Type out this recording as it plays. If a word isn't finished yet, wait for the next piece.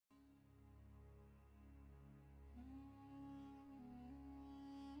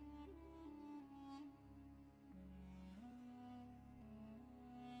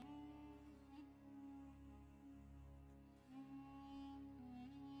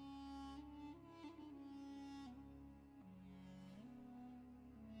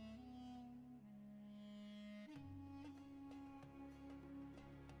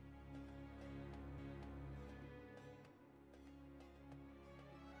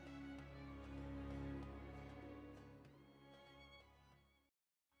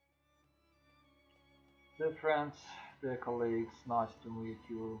Dear friends, dear colleagues, nice to meet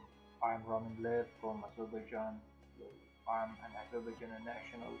you. I'm Lev from Azerbaijan. I'm an Azerbaijani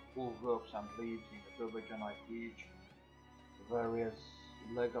national who works and lives in Azerbaijan. I teach various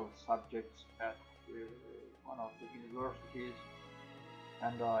legal subjects at one of the universities,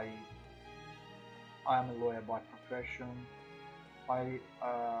 and I am a lawyer by profession. I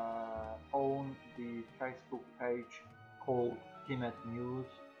own the Facebook page called Timet News.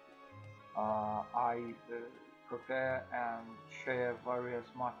 I prepare and share various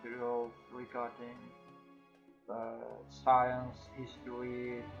materials regarding science,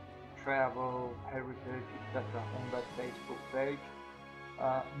 history, travel, heritage, etc. on that Facebook page.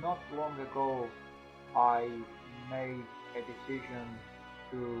 Not long ago, I made a decision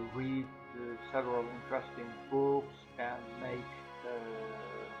to read several interesting books and make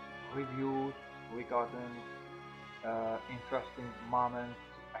reviews regarding interesting moments,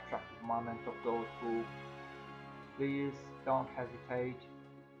 attractive moments of those books. Please don't hesitate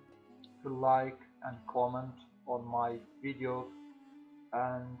to like and comment on my videos,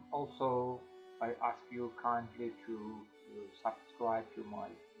 and also I ask you kindly to subscribe to my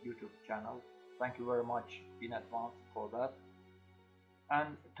YouTube channel. Thank you very much in advance for that.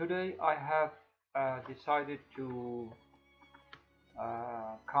 And today I have decided to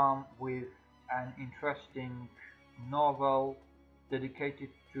come with an interesting novel dedicated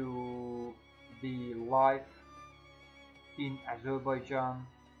to the life in Azerbaijan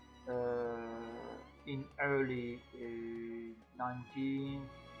in early 19.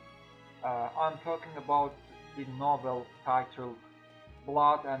 I'm talking about the novel titled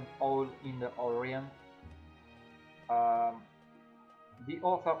Blood and Oil in the Orient. The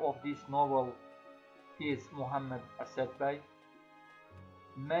author of this novel is Muhammed Essad Bey.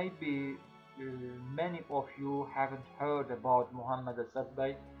 Maybe many of you haven't heard about Muhammed Essad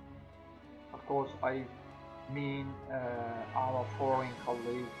Bey. Of course, I mean our foreign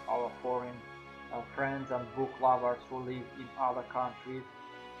colleagues, our foreign friends and book lovers who live in other countries.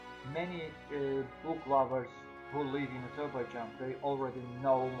 Many book lovers who live in Azerbaijan, they already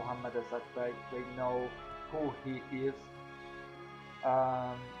know Muhammed Essad Bey. They know who he is.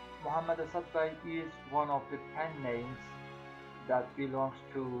 Muhammed Essad Bey is one of the pen names that belongs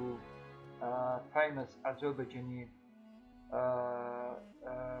to famous Azerbaijani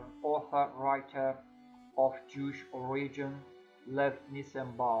author, writer of Jewish origin, Lev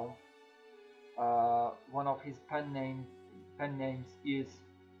Nissembaum. One of his pen names is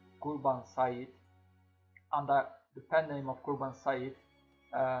Kurban Said. Under the pen name of Kurban Said,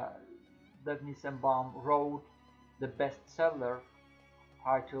 Lev Nissembaum wrote the bestseller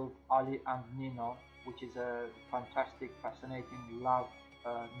titled Ali and Nino, which is a fantastic, fascinating love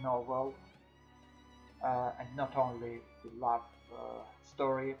novel, and not only the love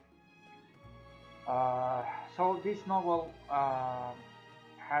story. So this novel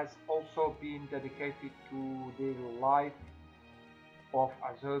has also been dedicated to the life of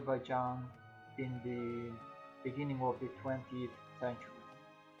Azerbaijan in the beginning of the 20th century.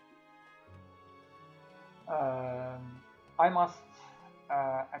 I must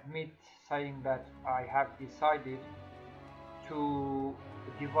admit saying that I have decided to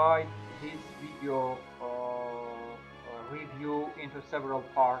divide this video review into several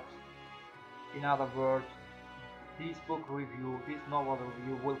parts. In other words, this book review, this novel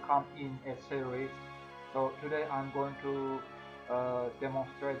review will come in a series. So today I'm going to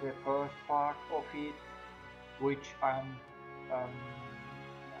demonstrate the first part of it, which I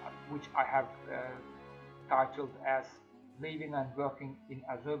have titled as Living and Working in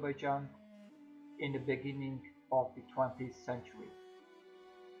Azerbaijan in the beginning of the 20th century,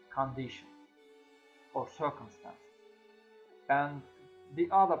 conditions or circumstances. And the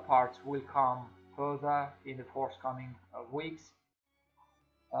other parts will come further in the forthcoming weeks.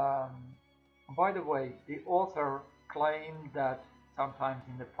 By the way, the author claimed that sometimes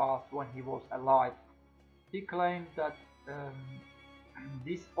in the past, when he was alive, he claimed that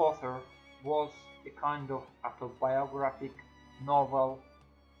this author was a kind of autobiographic novel.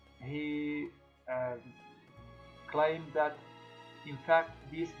 He claimed that in fact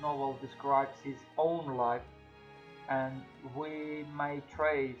this novel describes his own life, and we may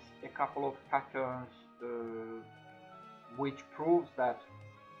trace a couple of patterns which proves the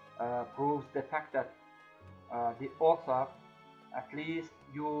fact that the author at least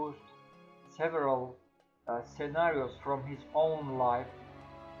used several scenarios from his own life,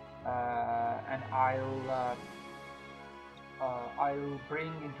 and I'll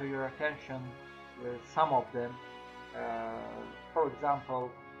bring into your attention some of them. For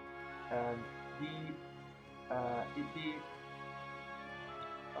example,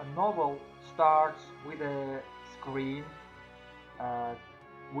 a novel starts with a screen uh,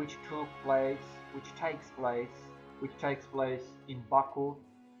 which took place, which takes place in Baku.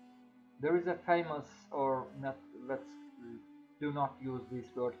 There is a famous, or not, let's do not use this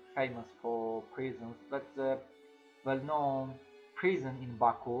word famous for prisons, but a well-known prison in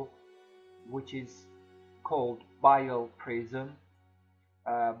Baku, which is called Bayıl prison.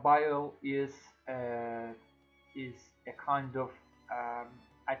 Bayıl is a kind of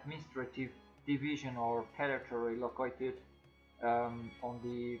administrative division or territory located on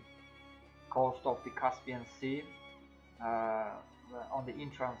the coast of the Caspian Sea, on the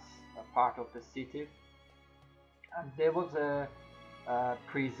entrance part of the city. And there was a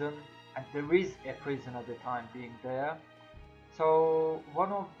prison, and there is a prison at the time being there. So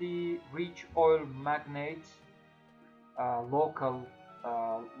one of the rich oil magnates, local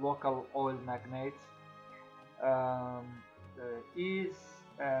oil magnates, um, is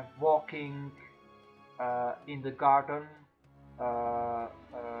walking in the garden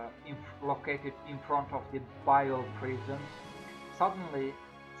located in front of the Bayıl prison. Suddenly,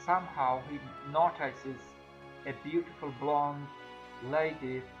 somehow he notices a beautiful blonde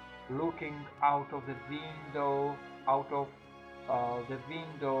lady looking out of the window, of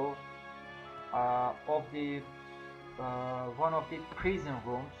the one of the prison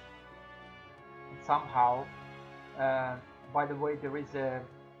rooms. Somehow, by the way, there is a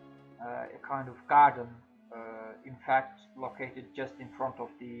kind of garden, in fact, located just in front of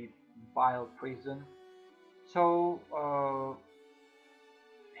the Bayıl prison. So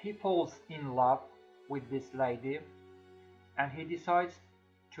he falls in love with this lady, and he decides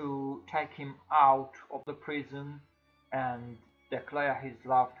to take him out of the prison and declare his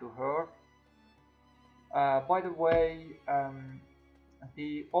love to her. By the way,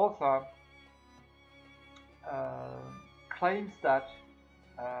 the author claims that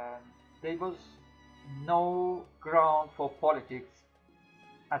there was no ground for politics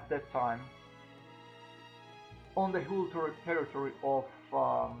at that time on the whole territory of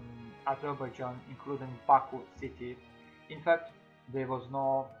Azerbaijan, including Baku city. In fact, there was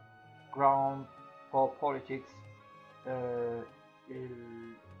no ground for politics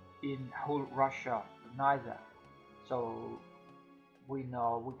in whole Russia, neither. So we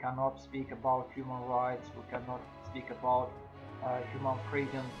know we cannot speak about human rights, we cannot speak about human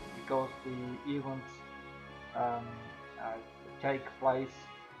freedoms, because the events um, uh, take place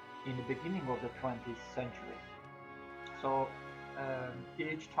in the beginning of the 20th century. So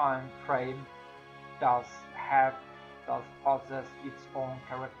each time frame does possess its own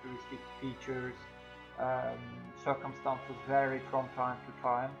characteristic features. Circumstances vary from time to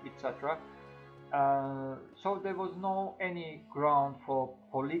time, etc. So there was no any ground for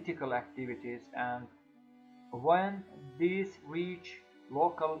political activities, and when this rich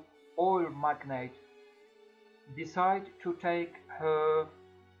local oil magnate decide to take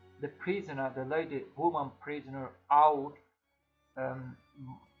the prisoner, the lady, woman prisoner, out, um,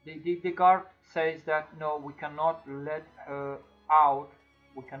 the guard says that no, we cannot let her out,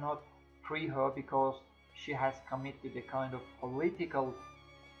 we cannot free her because she has committed a kind of political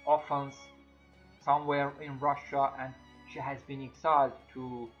offense somewhere in Russia, and she has been exiled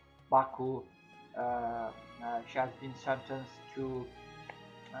to Baku. She has been sentenced to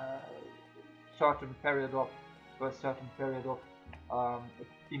a certain period of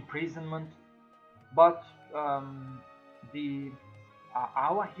imprisonment. But the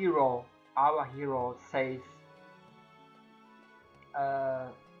our hero says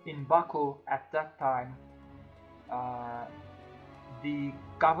in Baku at that time, the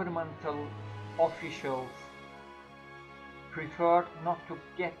governmental officials preferred not to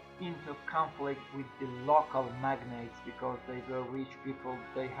get into conflict with the local magnates because they were rich people,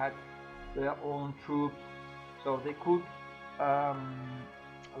 they had their own troops, so they could,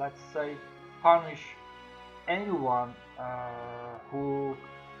 let's say, punish anyone who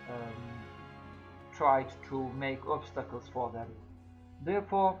tried to make obstacles for them.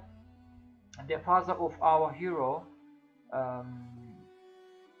 Therefore, the father of our hero,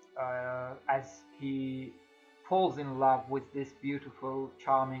 as he falls in love with this beautiful,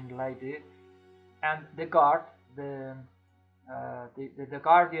 charming lady, and the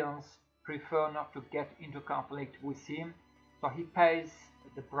guardians prefer not to get into conflict with him, so he pays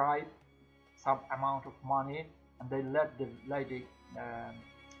the bribe, some amount of money, and they let the lady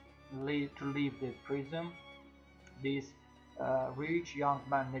leave the prison. This rich young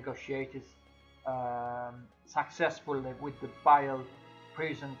man negotiates successfully with the Bayıl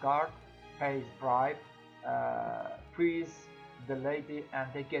prison guard, pays bribe, frees the lady,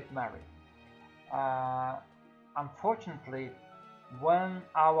 and they get married. Unfortunately, When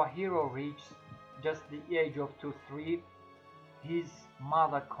our hero reached just the age of 2-3, his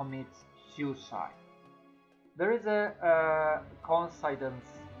mother commits suicide. There is a coincidence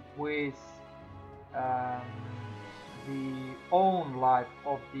with um, the own life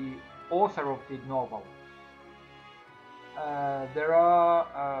of the author of the novel. There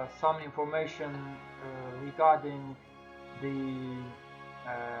are some information regarding the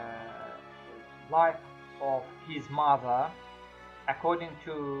life of his mother. According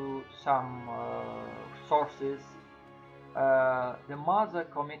to some sources, the mother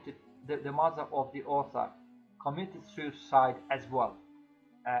of the author committed suicide as well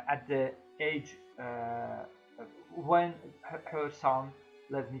at the age when her son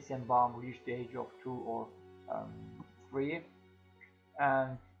Lev Nissembaum reached the age of 2 or 3.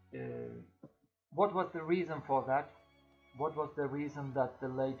 And what was the reason for that? What was the reason that the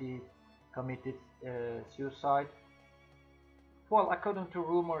lady committed suicide? Well, according to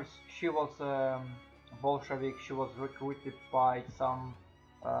rumors, she was Bolshevik. She was recruited by some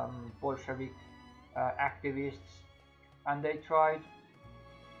Bolshevik activists, and they tried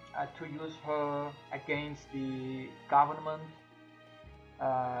to use her against the government,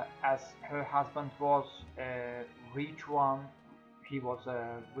 as her husband was a rich one. He was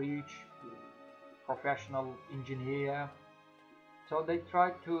a rich professional engineer. So they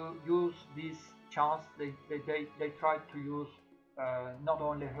tried to use this chance. They tried to use not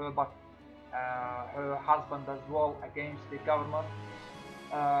only her but her husband as well against the government.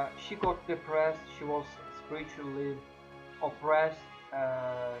 She got depressed. She was spiritually oppressed.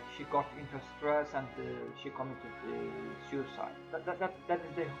 She got into stress, and she committed suicide. That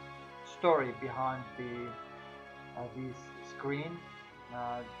is the story behind this screen,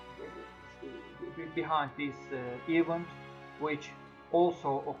 behind this event, which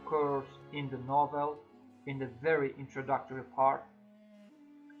also occurs in the novel in the very introductory part.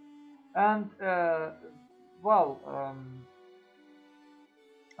 And well,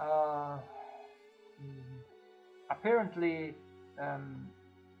 apparently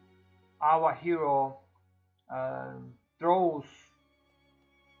our hero draws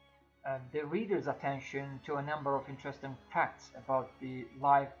the reader's attention to a number of interesting facts about the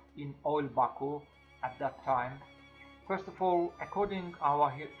life in oil Baku at that time. First of all, according to our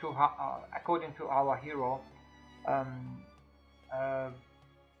hero,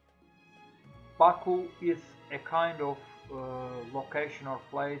 Baku is a kind of location or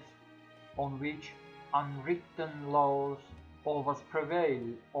place on which unwritten laws always prevail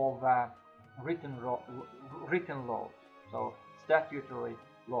over written laws, so statutory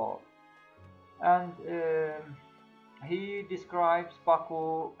laws. And he describes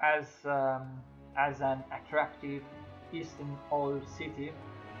Baku as an attractive eastern oil city,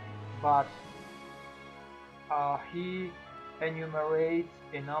 but he enumerates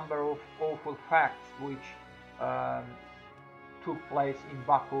a number of awful facts which took place in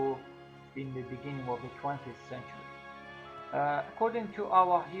Baku in the beginning of the 20th century. According to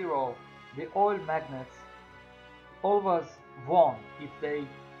our hero, the oil magnates always won if they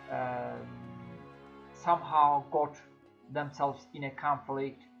somehow got themselves in a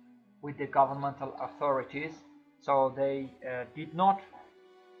conflict with the governmental authorities, so they did not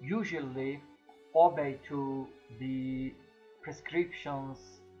usually obey to the prescriptions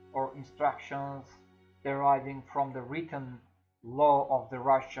or instructions deriving from the written law of the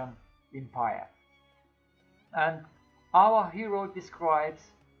Russian Empire. And our hero describes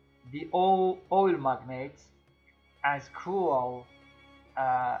the oil magnates as cruel.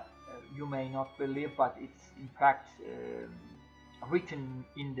 You may not believe, but it's in fact written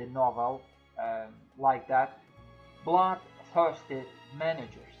in the novel like that. Bloodthirsty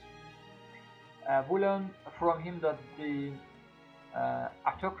managers. We learn from him that the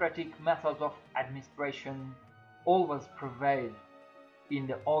autocratic methods of administration always prevail in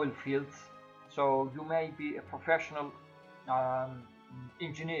the oil fields. So you may be a professional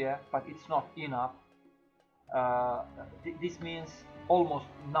engineer, but it's not enough. This means almost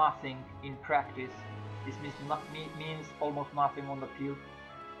nothing in practice. This means almost nothing on the field.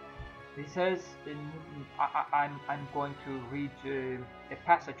 He says, I'm going to read a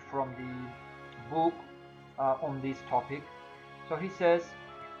passage from the book on this topic. So he says,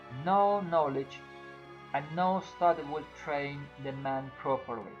 no knowledge and no study will train the man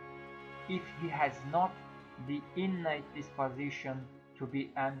properly if he has not the innate disposition to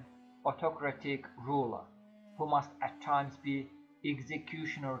be an autocratic ruler, who must at times be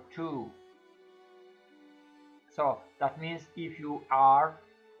executioner too. So that means if you are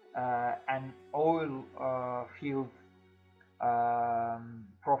an oil field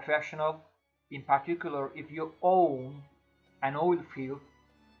professional, in particular if you own an oil field,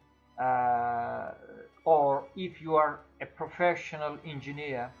 or if you are a professional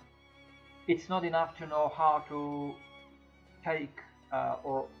engineer, it's not enough to know how to take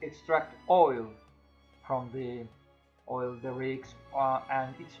or extract oil from the rigs,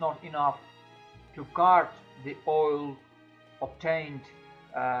 and it's not enough to guard the oil obtained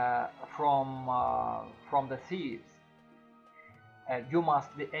from the thieves. You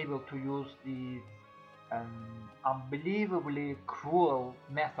must be able to use the unbelievably cruel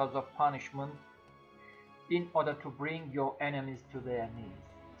methods of punishment in order to bring your enemies to their knees.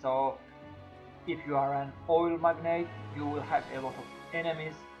 So if you are an oil magnate, you will have a lot of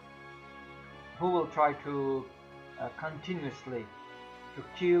enemies who will try to continuously to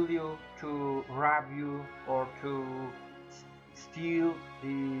kill you, to rob you, or to steal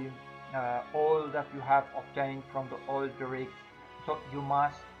the oil that you have obtained from the oil rig. So you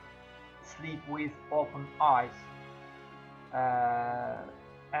must sleep with open eyes,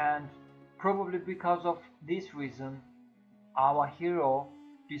 and probably because of this reason, our hero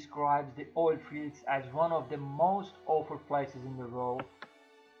describes the oil fields as one of the most awful places in the world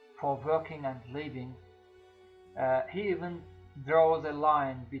for working and living. He even draws a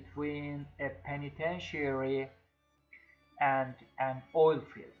line between a penitentiary and an oil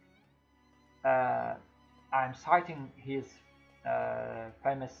field. I'm citing his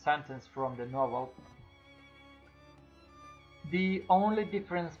famous sentence from the novel. The only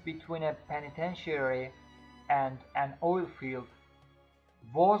difference between a penitentiary and an oil field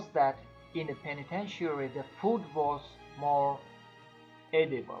was that in a penitentiary the food was more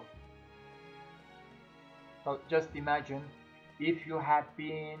edible. So just imagine if you have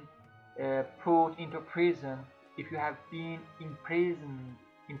been put into prison, if you have been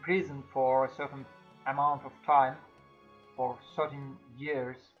imprisoned for a certain amount of time, for certain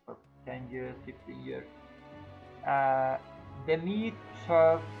years, for 10 years, 15 years, the meat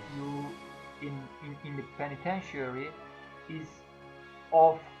served you in the penitentiary is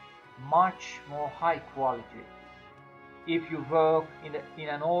of much more high quality. If you work in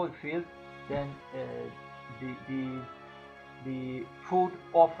an oil field, then the food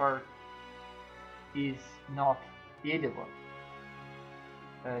offered is not edible.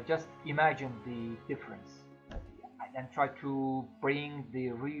 Just imagine the difference and try to bring the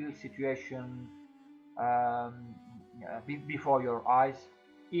real situation before your eyes.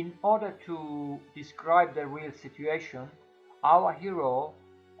 In order to describe the real situation, our hero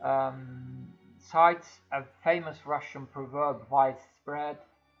cites a famous Russian proverb widespread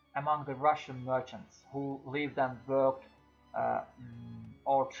among the Russian merchants who lived and worked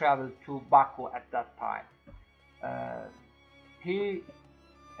or traveled to Baku at that time. He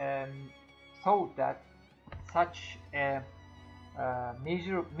thought that such a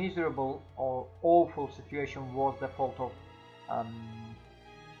miserable or awful situation was the fault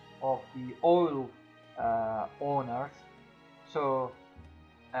of the oil owners. So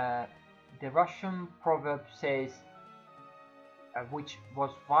the Russian proverb says, which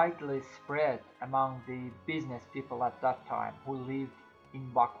was widely spread among the business people at that time who lived in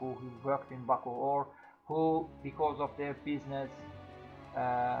Baku, who worked in Baku, or who, because of their business,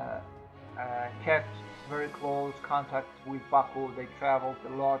 kept very close contact with Baku. They traveled a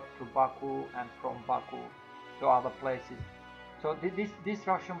lot to Baku and from Baku to other places. So this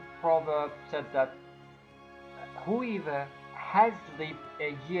Russian proverb said that whoever has lived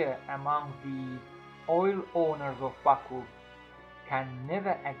a year among the oil owners of Baku can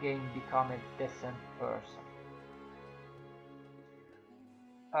never again become a decent person.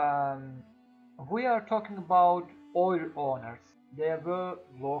 We are talking about oil owners. There were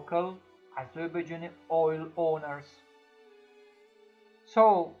local Azerbaijani oil owners.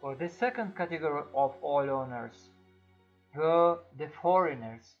 So the second category of oil owners were the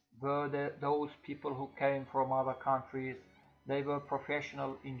foreigners, were those people who came from other countries. They were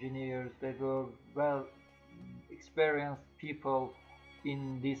professional engineers, they were well experienced people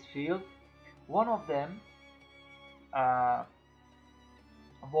in this field. One of them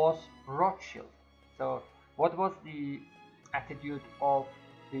was Rothschild. So what was the attitude of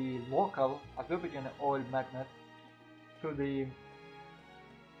the local Azerbaijani oil magnate to the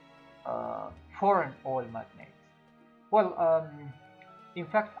foreign oil magnates? Well, in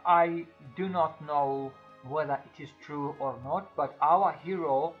fact, I do not know whether it is true or not, but our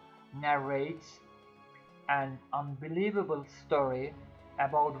hero narrates an unbelievable story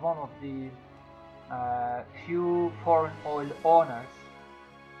about one of the few foreign oil owners,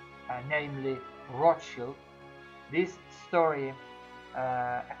 namely Rothschild. This story,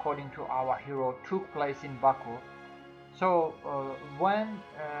 according to our hero, took place in Baku. So when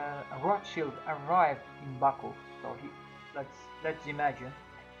Rothschild arrived in Baku, so let's imagine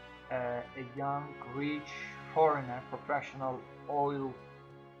a young, rich foreigner, professional oil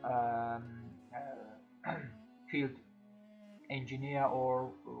um, field engineer,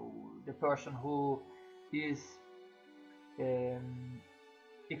 or the person who is um,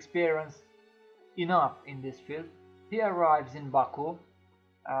 experienced enough in this field. He arrives in Baku.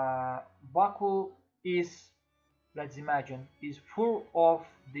 Baku is, let's imagine, is full of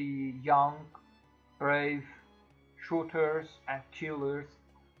the young, brave shooters and killers.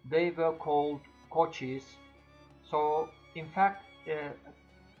 They were called coaches. So in fact,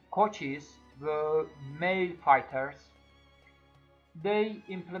 coaches were male fighters. They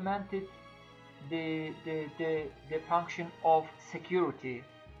implemented the function of security.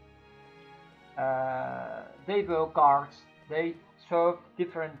 They were guards. They served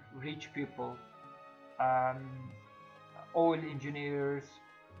different rich people, oil engineers,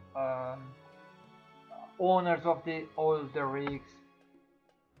 owners of the oil rigs,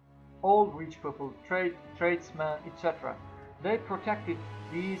 all rich people, tradesmen, etc. They protected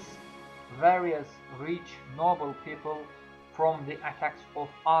these various rich, noble people from the attacks of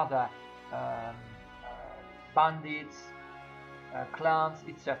other bandits, clans,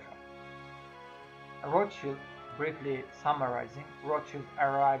 etc. Rothschild, briefly summarizing, Rothschild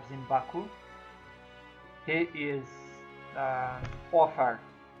arrives in Baku. He is offered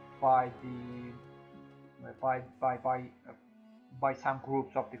by some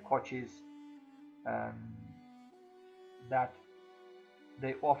groups of the coaches that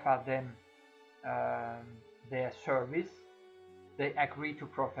they offer them their service. They agree to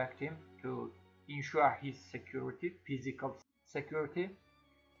protect him, to ensure his security, physical security.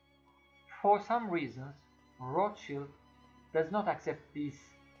 For some reasons, Rothschild does not accept this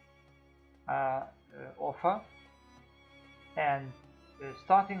offer, and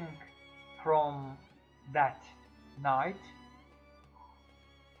starting from that night,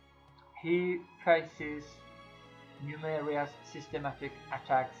 he faces numerous systematic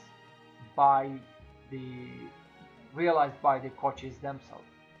attacks realized by the coaches themselves.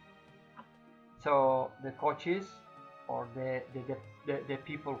 So the coaches, or the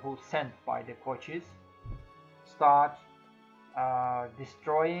people who sent by the coaches, start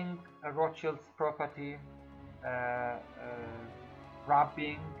destroying Rothschild's property,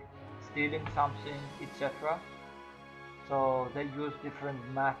 robbing, stealing something, etc. So they use different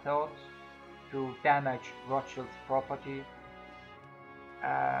methods to damage Rothschild's property.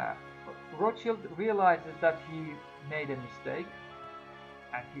 Rothschild realizes that he made a mistake,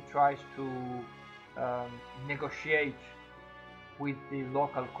 and he tries to negotiate with the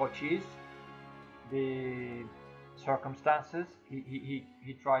local coaches the circumstances.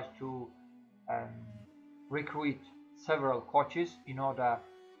 He tries to recruit several coaches in order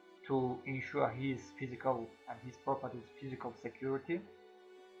to ensure his physical and his property's physical security.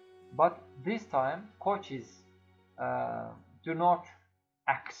 But this time, coaches do not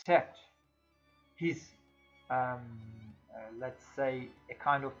accept his, let's say, a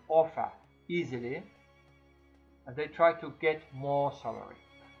kind of offer easily. And they try to get more salary.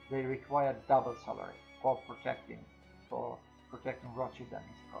 They require double salary for protecting Rothschild and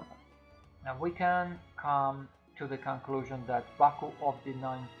his property. Now we can come to the conclusion that Baku of the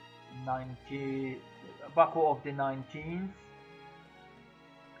 19th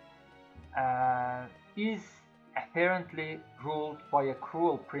is apparently ruled by a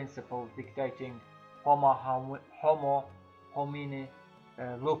cruel principle dictating homo homini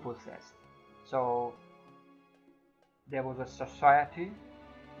lupus est. So there was a society,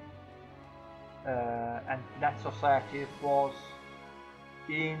 and that society was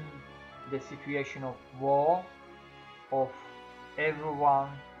in the situation of war, of everyone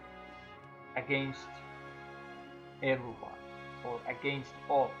against everyone, or against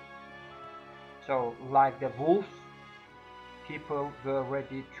all. So like the wolves, people were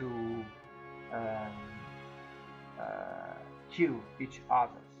ready to kill each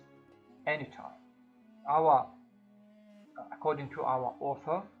other anytime. According to our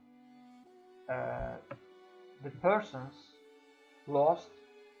author, the persons lost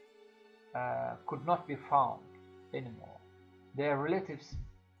could not be found anymore. Their relatives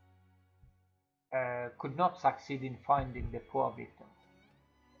could not succeed in finding the poor victims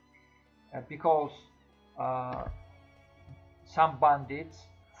because some bandits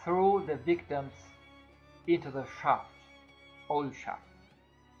threw the victims into the shaft, oil shaft,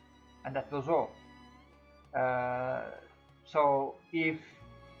 and that was all. So if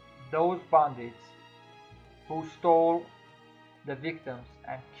those bandits who stole the victims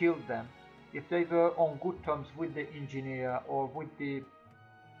and killed them, if they were on good terms with the engineer or with the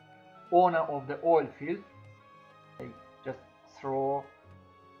owner of the oil field, they throw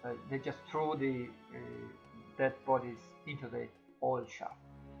the dead bodies into the oil shaft,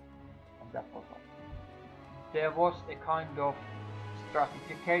 and that was all. There was a kind of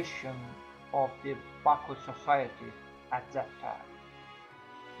stratification of the Baku society at that time.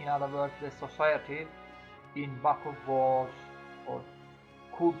 In other words, the society in Baku was, or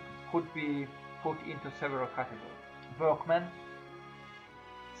could be put into several categories. Workmen,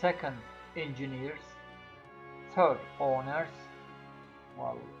 second, engineers, third, owners,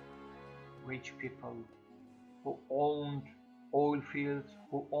 well, rich people who owned oil fields,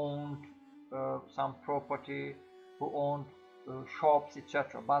 who owned some property, who owned shops,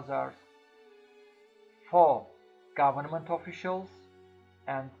 etc., bazaars. Four, government officials,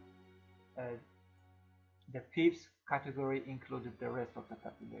 and the fifth category included the rest of the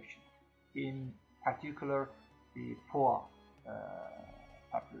population, in particular the poor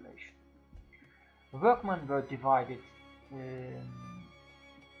population. Workmen were divided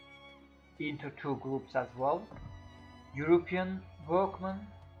into two groups as well. European workmen,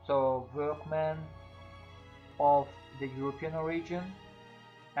 so workmen of the European origin,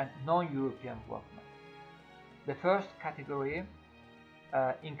 and non-European workmen. The first category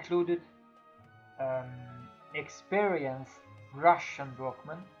included experienced Russian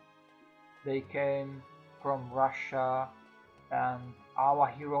workmen. They came from Russia, and our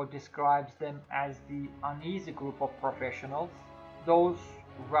hero describes them as the uneasy group of professionals. Those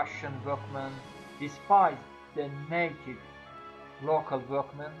Russian workmen despised the native local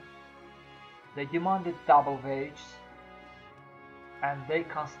workmen. They demanded double wages, and they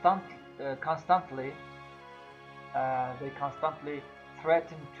constantly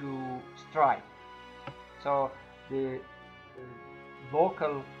threatened to strike. So the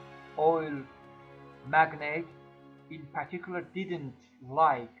local oil magnate in particular didn't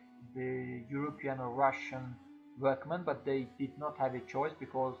like the European or Russian workmen, but they did not have a choice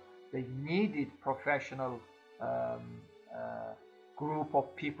because they needed professional group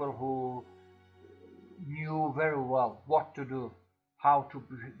of people who knew very well what to do, how to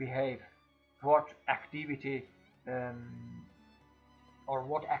behave, what activity or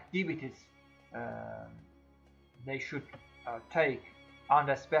what activities they should take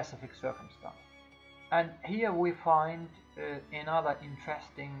under specific circumstances. And here we find another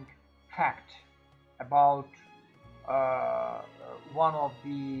interesting fact about one of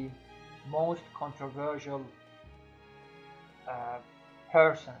the most controversial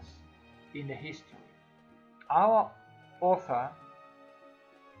persons in the history. Our author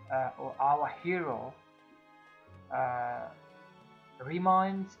or our hero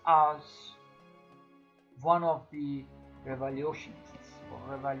reminds us one of the revolutionists or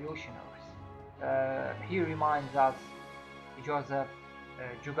revolutionaries. He reminds us Joseph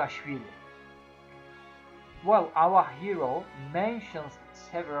Jugashvili. Well, our hero mentions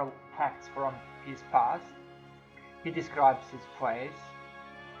several facts from his past. He describes his face.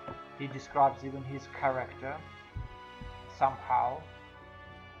 He describes even his character somehow.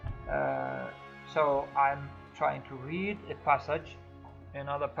 So I'm trying to read a passage,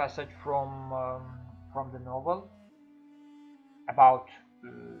 another passage from the novel about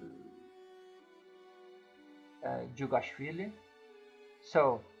Jugashvili.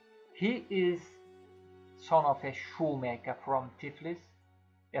 So he is son of a shoemaker from Tiflis,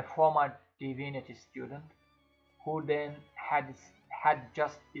 a former divinity student who then had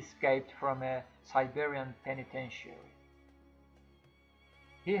just escaped from a Siberian penitentiary.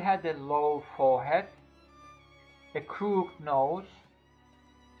 He had a low forehead, a crooked nose,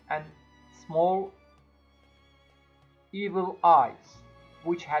 and small evil eyes,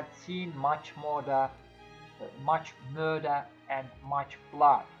 which had seen much murder and much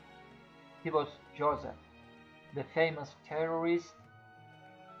blood. He was Joseph, the famous terrorist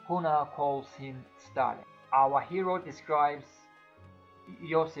who now calls him Stalin. Our hero describes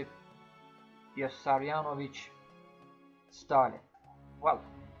Joseph Vissarionovich Stalin. Well,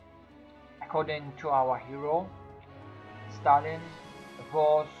 according to our hero, Stalin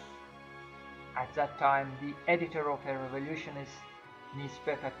was at that time the editor of a revolutionist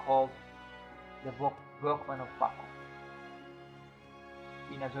newspaper called the Workman of Baku.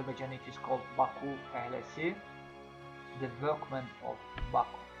 In Azerbaijan it is called Baku Ahlesi, the Workman of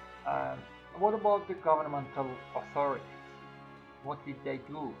Baku. What about the governmental authorities? What did they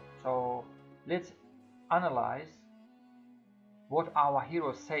do? So let's analyze what our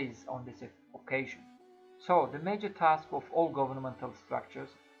hero says on this occasion. So the major task of all governmental structures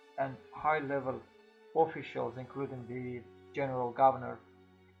and high-level officials, including the general governor,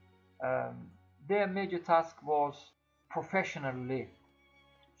 their major task was professionally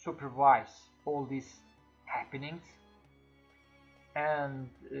supervise all these happenings and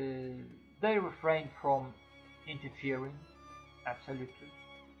they refrained from interfering, absolutely.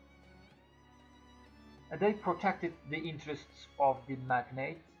 They protected the interests of the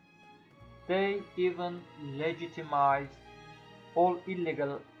magnates. They even legitimized all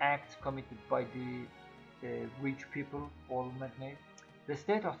illegal acts committed by the rich people, all magnates. The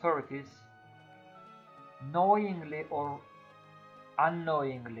state authorities, knowingly or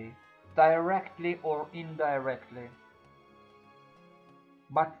unknowingly, directly or indirectly,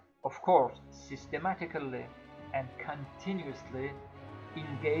 but of course systematically and continuously,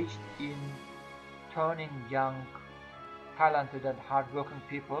 engaged in turning young, talented and hardworking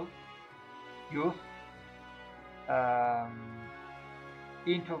people, youth,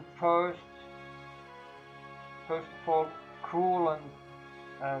 into first of all cruel and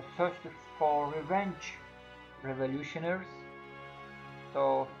thirsty for revenge revolutionaries.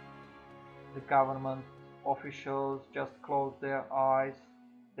 So the government officials just closed their eyes,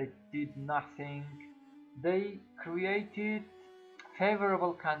 they did nothing. They created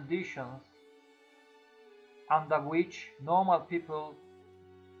favorable conditions under which normal people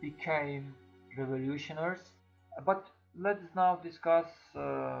became revolutionaries. But let's now discuss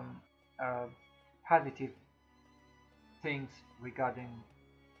positive things regarding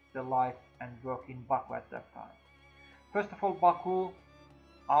the life and work in Baku at that time. First of all, Baku,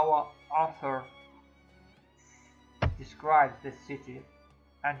 our author describes the city,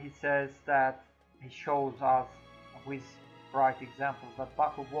 and he says that he shows us with bright examples that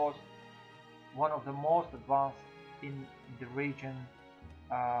Baku was one of the most advanced in the region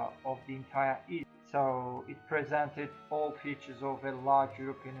of the entire East. So it presented all features of a large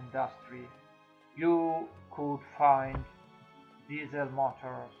European industry. You could find diesel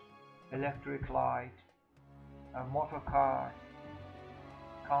motors, electric light, motor cars,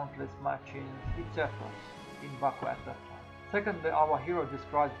 countless machines, etc. in Baku at that time. Secondly, our hero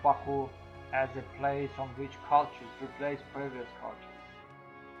describes Baku as a place on which cultures replace previous cultures.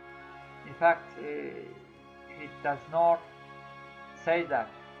 In fact, he does not say that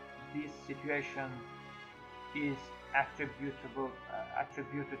this situation is attributed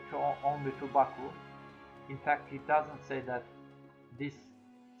only to Baku. In fact, he doesn't say that this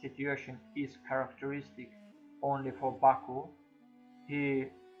situation is characteristic only for Baku. He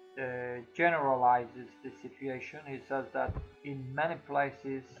generalizes the situation. He says that in many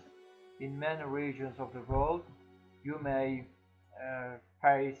places, in many regions of the world, you may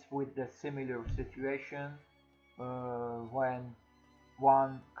face with the similar situation when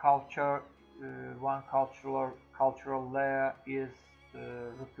one cultural layer is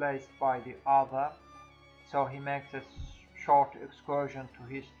replaced by the other. So he makes a short excursion to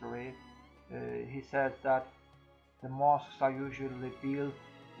history. He says that the mosques are usually built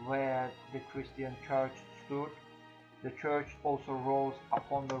where the Christian church stood. The church also rose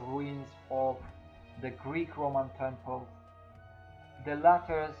upon the ruins of the Greek Roman temples. The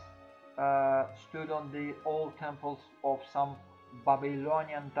latter stood on the old temples of some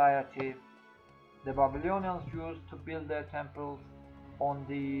Babylonian deity. The Babylonians used to build their temples on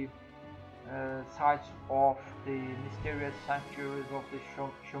the sites of the mysterious sanctuaries of the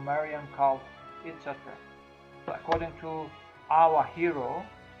Sumerian cult, etc. According to our hero,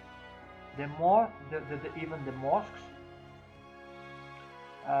 even the mosques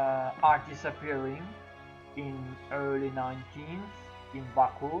are disappearing in early 19th in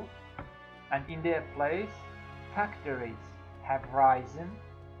Baku, and in their place factories have risen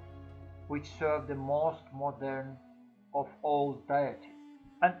which serve the most modern of all deities.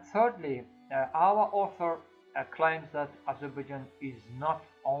 And thirdly, our author claims that Azerbaijan is not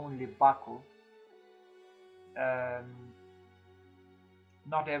only Baku.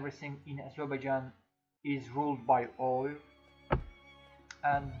 Not everything in Azerbaijan is ruled by oil,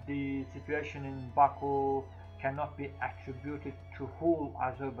 and the situation in Baku cannot be attributed to whole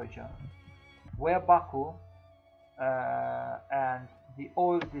Azerbaijan. Where Baku and the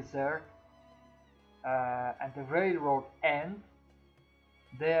oil desert and the railroad end,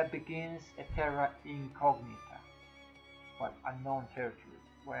 there begins a terra incognita, unknown territory,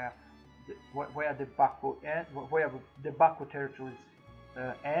 where the Baku territories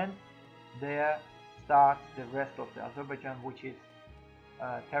end. There starts the rest of the Azerbaijan, which is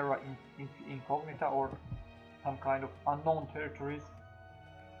terra incognita, or some kind of unknown territories.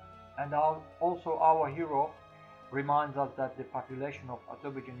 And also our hero reminds us that the population of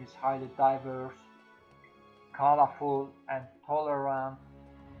Azerbaijan is highly diverse, colorful and tolerant.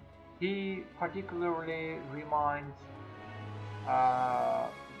 He particularly reminds, as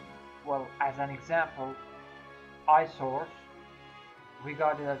an example, Isors,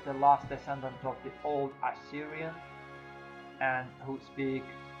 regarded as the last descendants of the old Assyrian, and who speak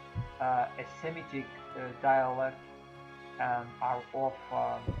a Semitic dialect and are of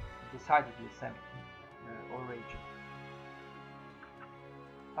decidedly Semitic origin.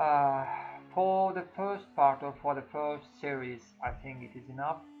 For the first part or for the first series, I think it is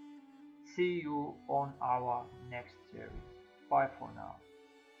enough. See you on our next series. Bye for now.